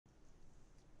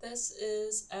This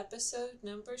is episode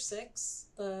number 6,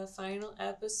 the final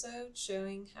episode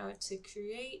showing how to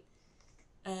create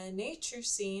a nature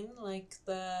scene like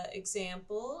the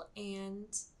example, and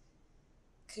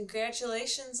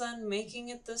congratulations on making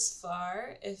it this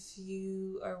far if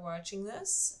you are watching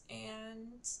this.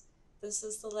 And this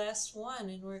is the last one,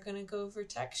 and we're going to go over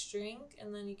texturing,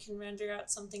 and then you can render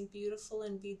out something beautiful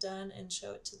and be done and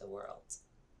show it to the world.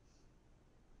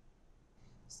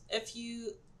 If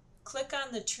you click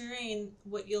on the terrain,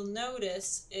 what you'll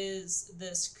notice is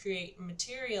this create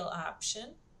material option.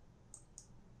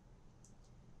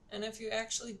 And if you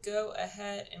actually go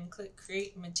ahead and click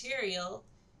create material,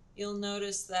 you'll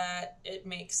notice that it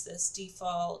makes this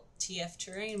default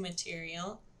tfTerrain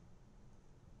material,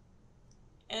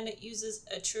 and it uses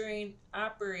a terrain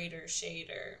operator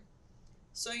shader.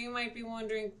 So you might be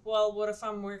wondering, well, what if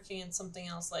I'm working in something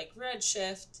else like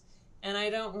Redshift and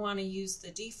I don't want to use the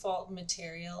default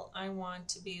material? I want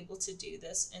to be able to do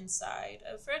this inside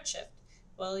of Redshift.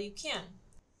 Well, you can.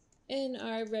 In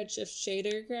our Redshift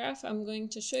shader graph, I'm going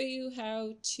to show you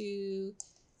how to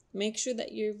make sure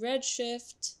that your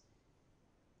Redshift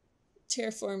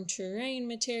TerraformTerrain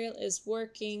material is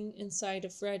working inside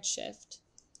of Redshift.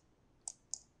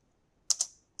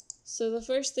 So the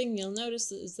first thing you'll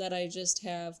notice is that I just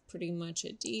have pretty much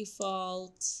a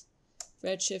default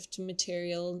Redshift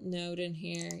material node in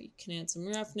here. You can add some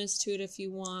roughness to it if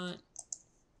you want.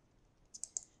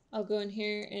 I'll go in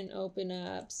here and open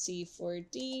up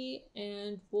C4D,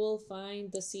 and we'll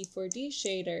find the C4D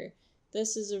shader.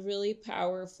 This is a really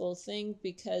powerful thing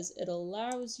because it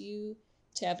allows you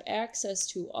to have access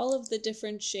to all of the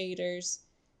different shaders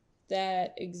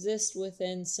that exist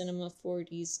within Cinema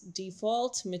 4D's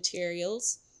default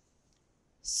materials.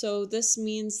 So this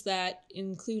means that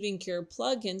including your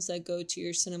plugins that go to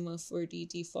your Cinema 4D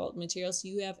default materials,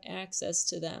 you have access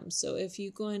to them. So if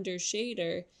you go under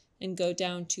shader and go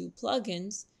down to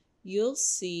plugins, you'll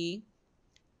see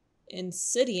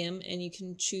Insidium, and you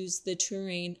can choose the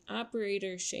terrain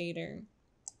operator shader.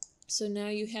 So now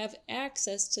you have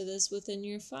access to this within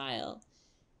your file.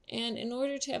 And in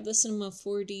order to have the Cinema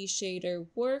 4D shader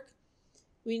work,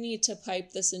 we need to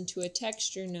pipe this into a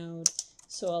texture node.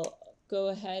 So I'll go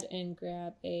ahead and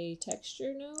grab a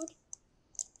texture node,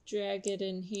 drag it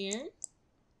in here,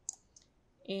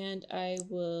 and I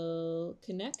will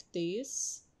connect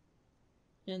these,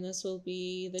 and this will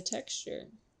be the texture.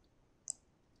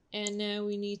 And now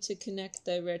we need to connect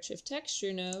the Redshift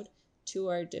texture node to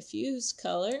our diffuse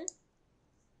color.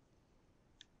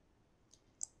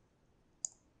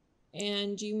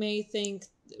 And you may think,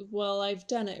 well, I've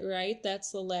done it, right?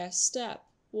 That's the last step.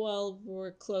 Well,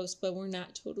 we're close, but we're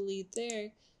not totally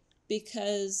there,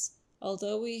 because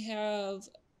although we have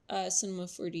a Cinema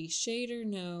 4D shader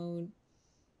node,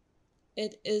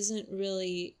 it isn't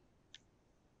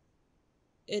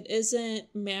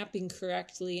mapping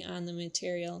correctly on the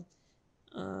material.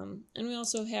 And we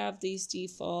also have these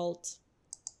default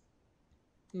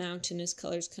mountainous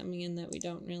colors coming in that we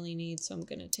don't really need, so I'm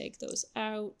going to take those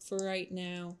out for right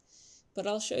now. But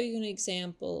I'll show you an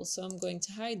example. So I'm going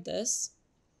to hide this.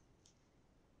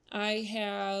 I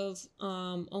have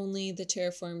only the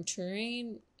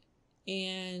TerraformTerrain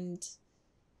and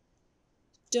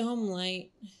Dome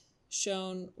Light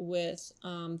shown with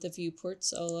the viewport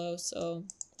solo, so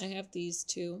I have these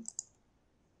two.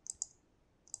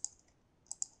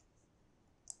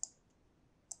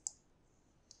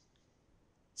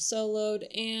 Soloed,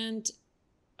 and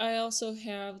I also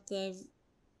have the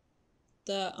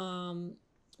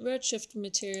Redshift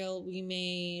material we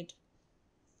made,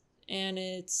 and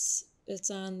it's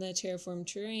on the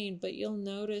TerraformTerrain, but you'll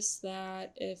notice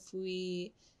that if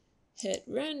we hit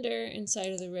render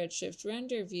inside of the Redshift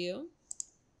render view,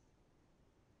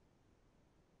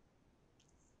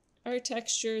 our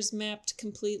texture is mapped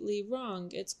completely wrong.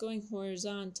 It's going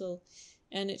horizontal,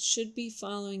 and it should be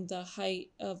following the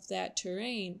height of that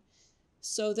terrain.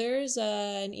 So there's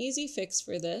an easy fix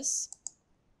for this.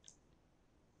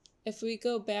 If we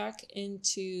go back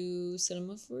into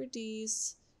Cinema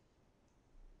 4D's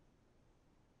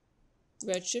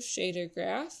Redshift shader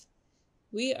graph,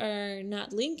 we are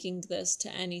not linking this to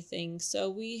anything.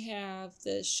 So we have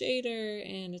the shader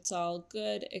and it's all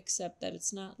good, except that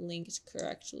it's not linked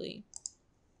correctly.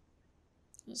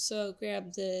 So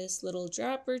grab this little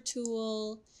dropper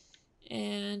tool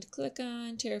and click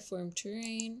on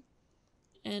TerraformTerrain,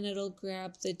 and it'll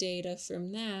grab the data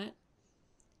from that.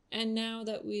 And now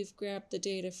that we've grabbed the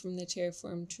data from the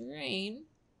TerraformTerrain,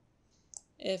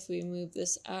 if we move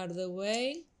this out of the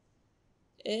way,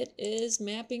 it is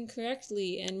mapping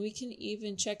correctly, and we can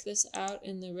even check this out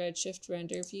in the Redshift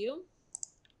render view.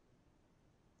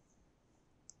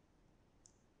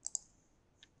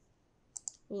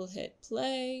 We'll hit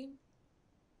play.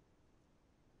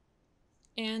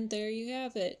 And there you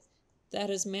have it. That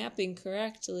is mapping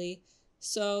correctly.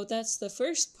 So that's the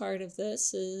first part of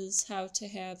this, is how to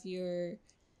have your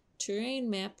terrain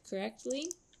map correctly.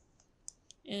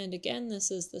 And again,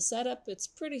 this is the setup. It's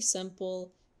pretty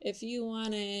simple. If you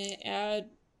want to add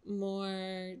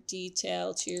more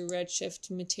detail to your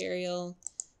Redshift material,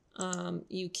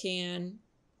 you can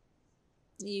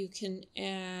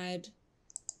add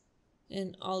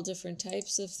in all different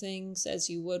types of things as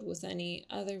you would with any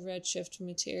other Redshift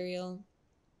material.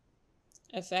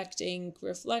 Affecting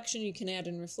reflection, you can add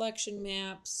in reflection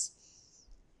maps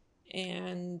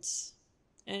and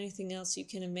anything else you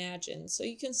can imagine. So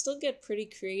you can still get pretty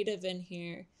creative in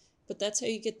here, but that's how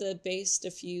you get the base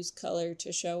diffuse color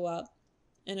to show up.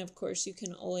 And of course, you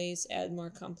can always add more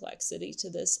complexity to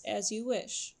this as you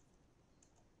wish.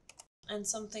 And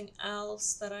something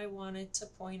else that I wanted to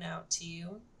point out to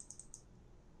you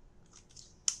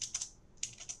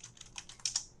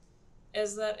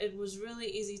is that it was really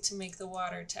easy to make the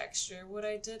water texture. What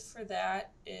I did for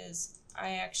that is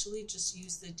I actually just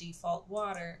used the default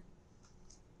water.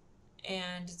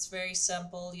 And it's very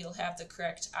simple. You'll have the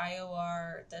correct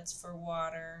IOR, that's for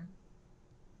water.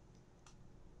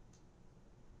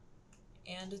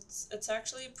 And it's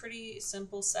actually a pretty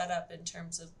simple setup in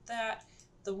terms of that.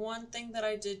 The one thing that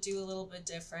I did do a little bit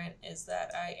different is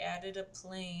that I added a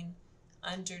plane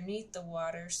underneath the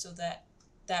water so that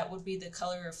would be the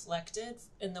color reflected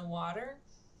in the water.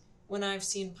 When I've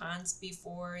seen ponds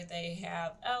before, they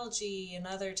have algae and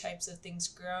other types of things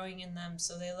growing in them,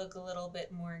 so they look a little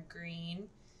bit more green.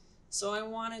 So I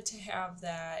wanted to have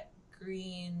that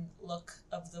green look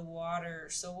of the water.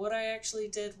 So what I actually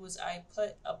did was I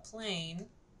put a plane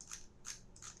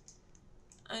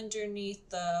underneath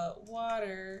the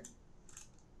water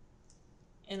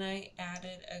and I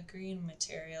added a green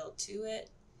material to it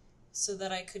so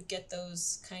that I could get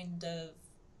those kind of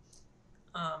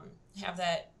have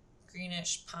that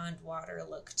greenish pond water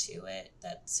look to it.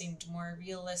 That seemed more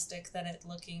realistic than it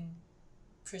looking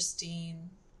pristine.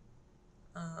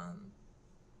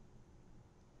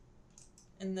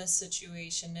 In this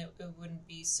situation, it wouldn't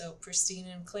be so pristine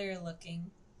and clear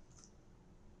looking.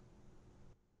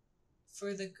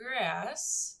 For the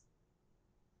grass,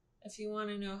 if you want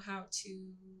to know how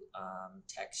to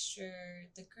texture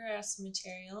the grass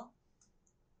material,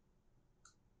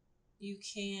 you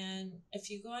can, if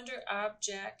you go under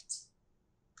Object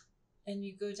and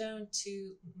you go down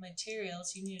to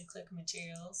Materials, you need to click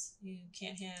Materials. You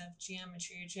can't have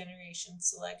Geometry or Generation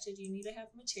selected. You need to have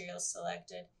Materials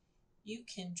selected. You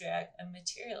can drag a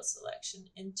material selection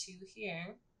into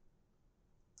here.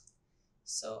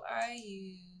 So I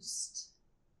used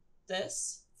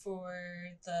this for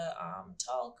the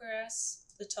tall grass,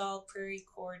 the tall prairie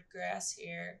cord grass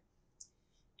here.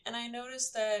 And I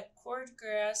noticed that cord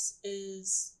grass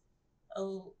is,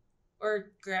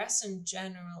 or grass in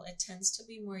general, it tends to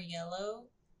be more yellow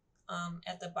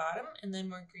at the bottom and then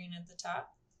more green at the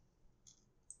top.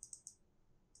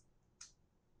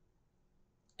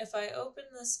 If I open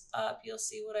this up, you'll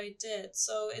see what I did.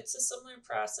 So it's a similar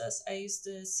process. I used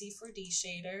the C4D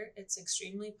shader. It's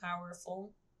extremely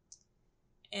powerful.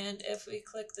 And if we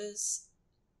click this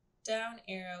down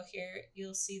arrow here,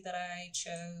 you'll see that I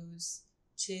chose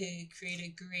to create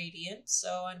a gradient.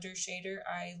 So under shader,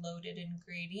 I loaded in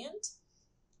gradient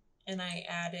and I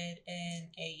added in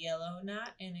a yellow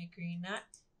knot and a green knot.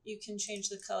 You can change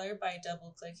the color by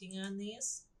double clicking on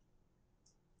these.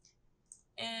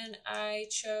 And I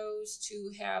chose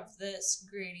to have this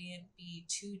gradient be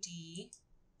 2D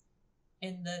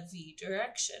in the V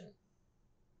direction.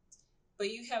 But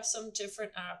you have some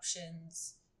different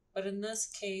options. But in this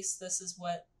case, this is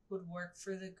what would work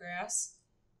for the grass.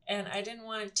 And I didn't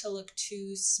want it to look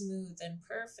too smooth and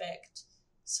perfect.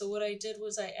 So what I did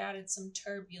was I added some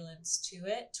turbulence to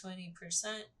it, 20%.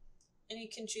 And you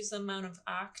can choose the amount of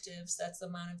octaves, that's the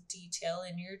amount of detail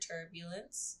in your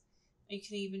turbulence. You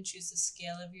can even choose the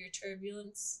scale of your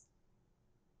turbulence.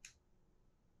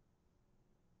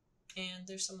 And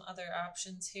there's some other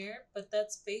options here, but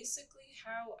that's basically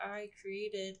how I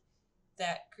created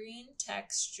that green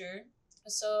texture.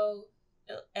 So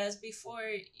as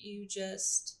before, you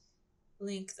just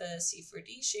link the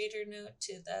C4D shader node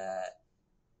to the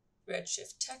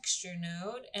Redshift texture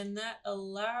node, and that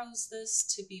allows this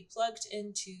to be plugged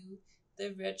into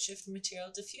the Redshift material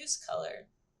diffuse color.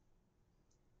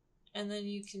 And then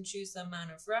you can choose the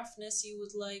amount of roughness you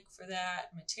would like for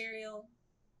that material.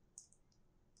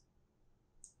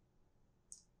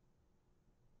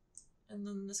 And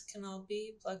then this can all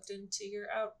be plugged into your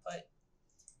output.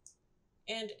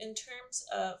 And in terms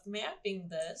of mapping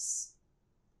this,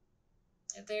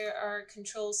 there are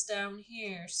controls down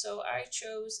here. So I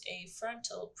chose a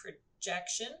frontal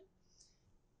projection.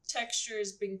 Texture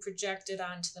is being projected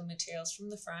onto the materials from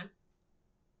the front.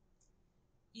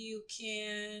 You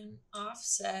can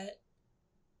offset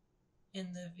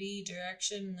in the V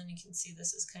direction, and then you can see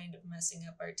this is kind of messing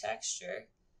up our texture,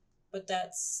 but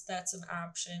that's an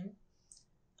option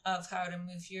of how to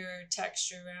move your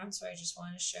texture around, so I just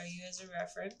want to show you as a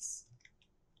reference.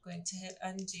 I'm going to hit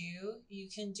undo. You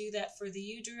can do that for the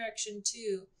U direction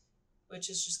too, which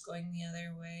is just going the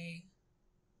other way.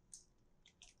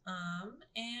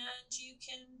 And you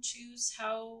can choose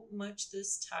how much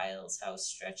this tiles, how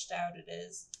stretched out it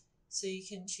is. So you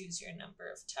can choose your number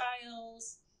of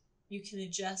tiles. You can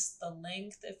adjust the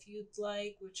length if you'd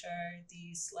like, which are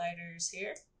these sliders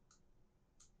here.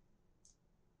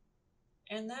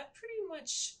 And that pretty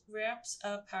much wraps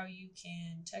up how you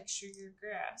can texture your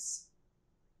grass.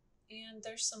 And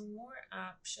there's some more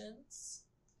options.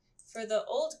 For the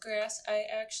old grass, I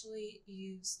actually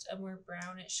used a more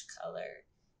brownish color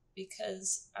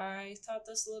because I thought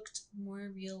this looked more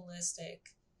realistic.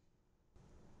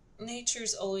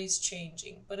 Nature's always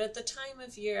changing, but at the time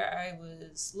of year I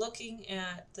was looking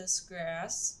at this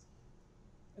grass,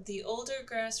 the older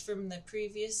grass from the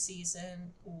previous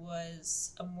season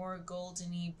was a more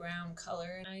goldeny brown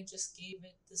color, and I just gave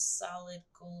it this solid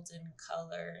golden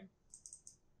color.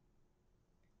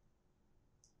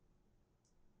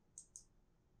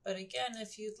 But again,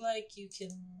 if you'd like, you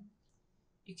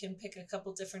can pick a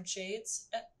couple different shades.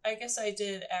 I guess I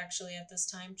did actually at this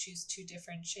time choose 2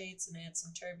 different shades and add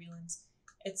some turbulence.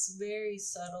 It's very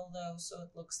subtle though, so it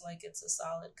looks like it's a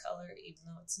solid color even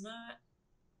though it's not.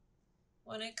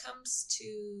 When it comes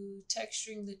to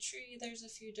texturing the tree, there's a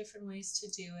few different ways to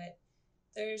do it.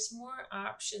 There's more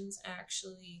options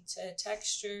actually to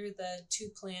texture the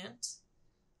toPlant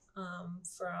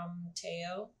from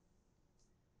Taiao.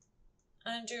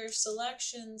 Under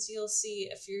selections, you'll see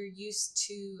if you're used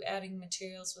to adding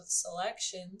materials with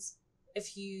selections,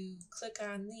 if you click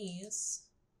on these,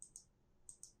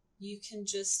 you can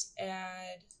just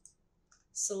add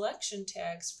selection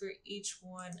tags for each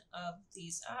one of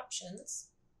these options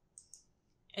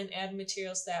and add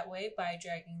materials that way by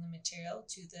dragging the material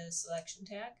to the selection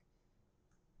tag.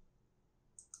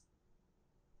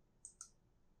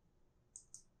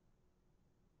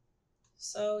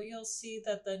 So you'll see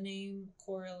that the name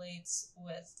correlates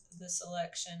with the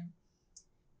selection.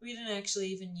 We didn't actually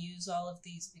even use all of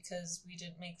these because we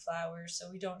didn't make flowers, so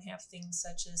we don't have things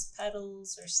such as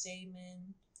petals or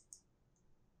stamen.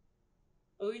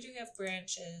 But we do have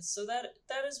branches, so that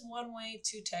is one way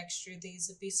to texture these.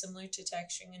 It'd be similar to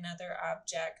texturing another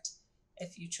object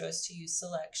if you chose to use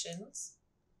selections.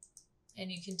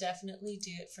 And you can definitely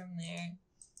do it from there.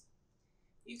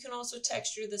 You can also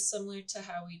texture this similar to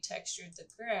how we textured the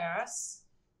grass,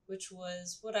 which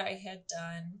was what I had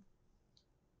done,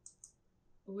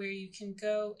 where you can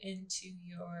go into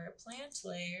your plant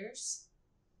layers,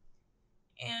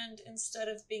 and instead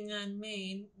of being on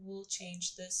main, we'll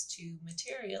change this to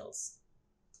materials.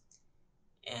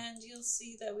 And you'll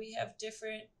see that we have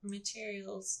different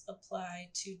materials applied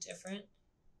to different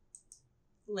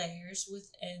layers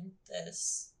within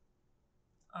this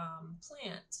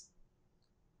plant.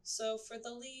 So for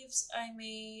the leaves, I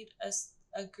made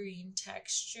a green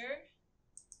texture.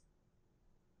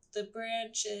 The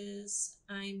branches,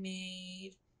 I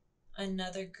made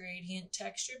another gradient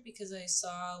texture because I saw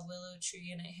a willow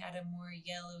tree and it had a more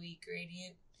yellowy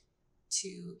gradient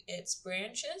to its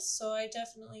branches. So I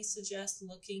definitely suggest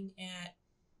looking at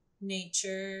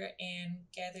nature and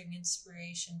gathering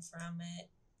inspiration from it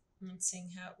and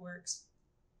seeing how it works.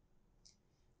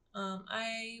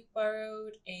 I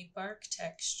borrowed a bark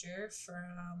texture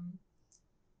from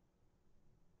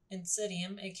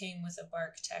Insidium. It came with a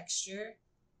bark texture.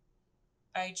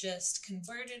 I just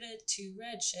converted it to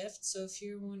Redshift, so if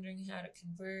you're wondering how to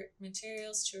convert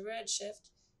materials to Redshift,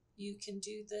 you can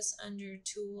do this under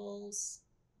Tools,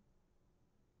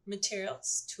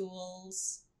 Materials,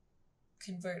 Tools,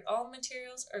 Convert All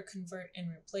Materials, or Convert and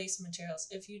Replace Materials.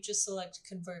 If you just select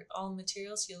Convert All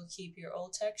Materials, you'll keep your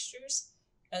old textures,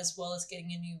 as well as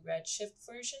getting a new Redshift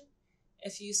version.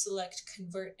 If you select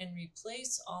Convert and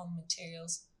Replace All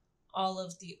Materials, all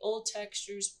of the old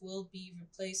textures will be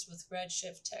replaced with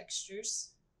Redshift textures,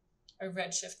 or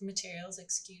Redshift materials,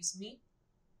 excuse me.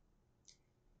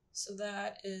 So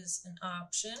that is an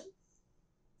option.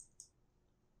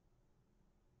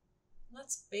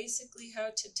 That's basically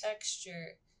how to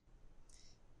texture.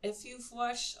 If you've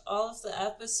watched all of the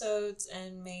episodes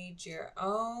and made your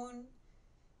own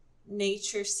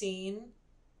nature scene,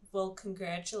 well,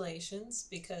 congratulations,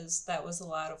 because that was a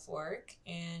lot of work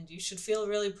and you should feel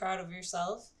really proud of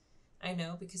yourself. I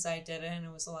know, because I did it and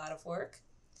it was a lot of work.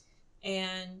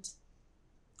 And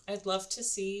I'd love to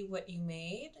see what you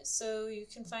made, so you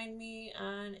can find me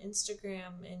on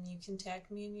Instagram and you can tag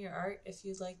me in your art if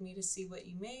you'd like me to see what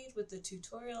you made with the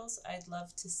tutorials. I'd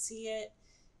love to see it.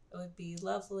 It would be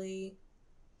lovely.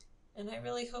 And I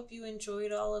really hope you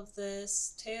enjoyed all of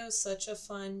this. Taiao is such a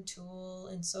fun tool,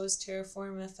 and so is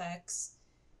TerraformFX.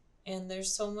 And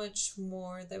there's so much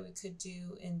more that we could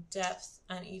do in depth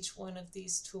on each one of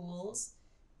these tools.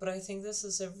 But I think this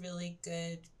is a really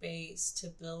good base to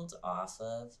build off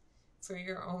of for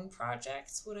your own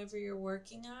projects, whatever you're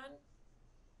working on.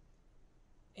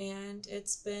 And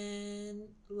it's been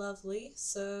lovely.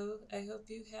 So I hope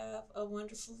you have a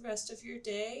wonderful rest of your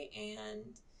day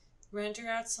and render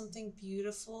out something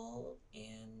beautiful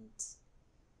and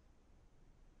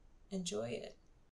enjoy it.